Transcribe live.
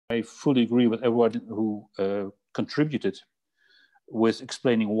I fully agree with everyone who contributed with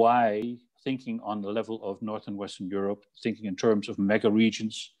explaining why thinking on the level of North and Western Europe, thinking in terms of mega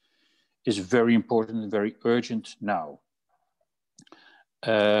regions, is very important and very urgent now.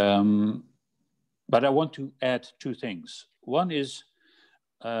 But I want to add two things. One is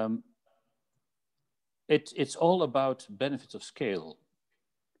it's all about benefits of scale.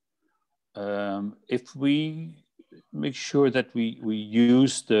 If we make sure that we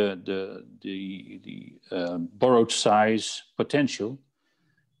use the borrowed size potential,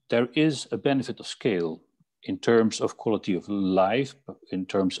 there is a benefit of scale in terms of quality of life, in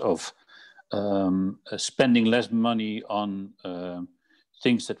terms of spending less money on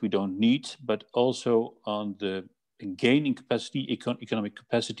things that we don't need, but also on the gaining capacity, economic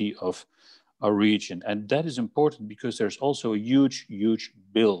capacity of our region. And that is important because there's also a huge, huge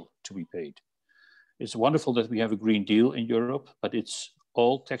bill to be paid. It's wonderful that we have a Green Deal in Europe, but it's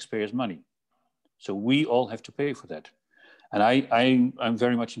all taxpayers' money. So we all have to pay for that. And I'm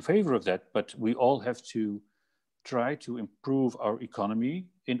very much in favor of that, but we all have to try to improve our economy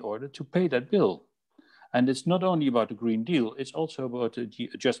in order to pay that bill. And it's not only about the Green Deal, it's also about the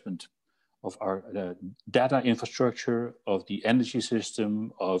adjustment of our data infrastructure, of the energy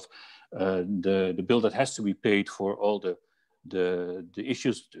system, of the bill that has to be paid for all the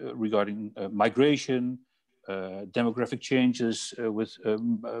issues regarding migration, demographic changes with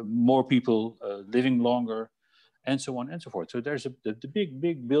more people living longer, and so on and so forth. So there's the big,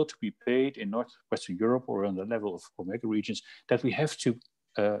 big bill to be paid in Northwestern Europe or on the level of mega regions that we have to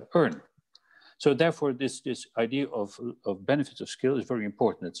earn. So therefore, this idea of benefits of scale is very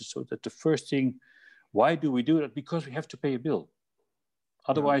important. So that the first thing, why do we do that? Because we have to pay a bill.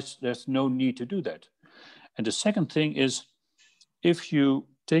 Otherwise, there's no need to do that. And the second thing is, if you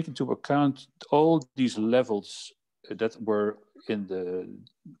take into account all these levels that were in the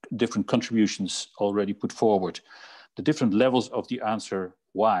different contributions already put forward, the different levels of the answer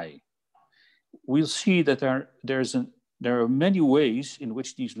why, we'll see that there are many ways in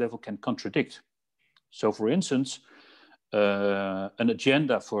which these levels can contradict. So for instance, an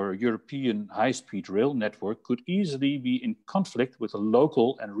agenda for a European high-speed rail network could easily be in conflict with the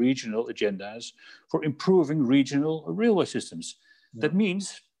local and regional agendas for improving regional railway systems. Yeah. That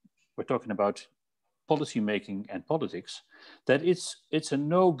means, we're talking about policy making and politics, that it's a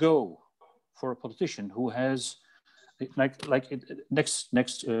no-go for a politician who has,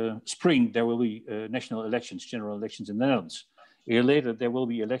 next spring, there will be national elections, general elections in the Netherlands. A year later, there will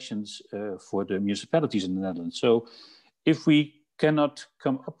be elections for the municipalities in the Netherlands. So if we cannot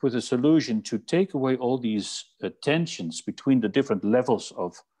come up with a solution to take away all these tensions between the different levels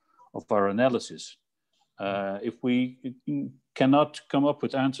of our analysis, if we cannot come up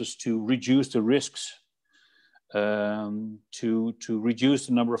with answers to reduce the risks, to reduce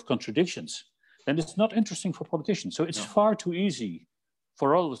the number of contradictions, then it's not interesting for politicians. So it's far too easy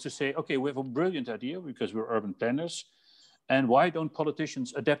for all of us to say, okay, we have a brilliant idea because we're urban planners, and why don't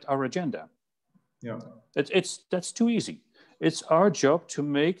politicians adapt our agenda? Yeah, that's too easy. It's our job to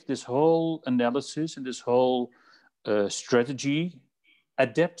make this whole analysis and this whole strategy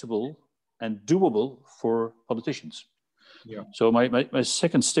adaptable and doable for politicians. Yeah. So my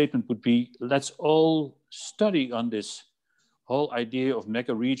second statement would be, let's all study on this whole idea of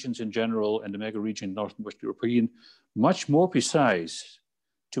mega regions in general and the mega region North and West European much more precise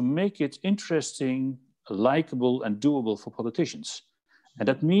to make it interesting, likable and doable for politicians. And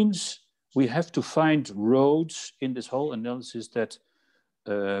that means we have to find roads in this whole analysis that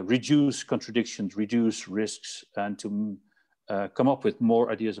reduce contradictions, reduce risks, and to come up with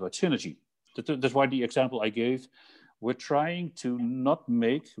more ideas about synergy. That's why the example I gave, we're trying to not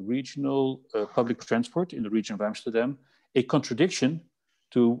make regional public transport in the region of Amsterdam a contradiction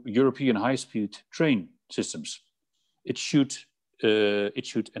to European high-speed train systems. It should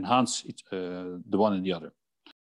enhance the one and the other.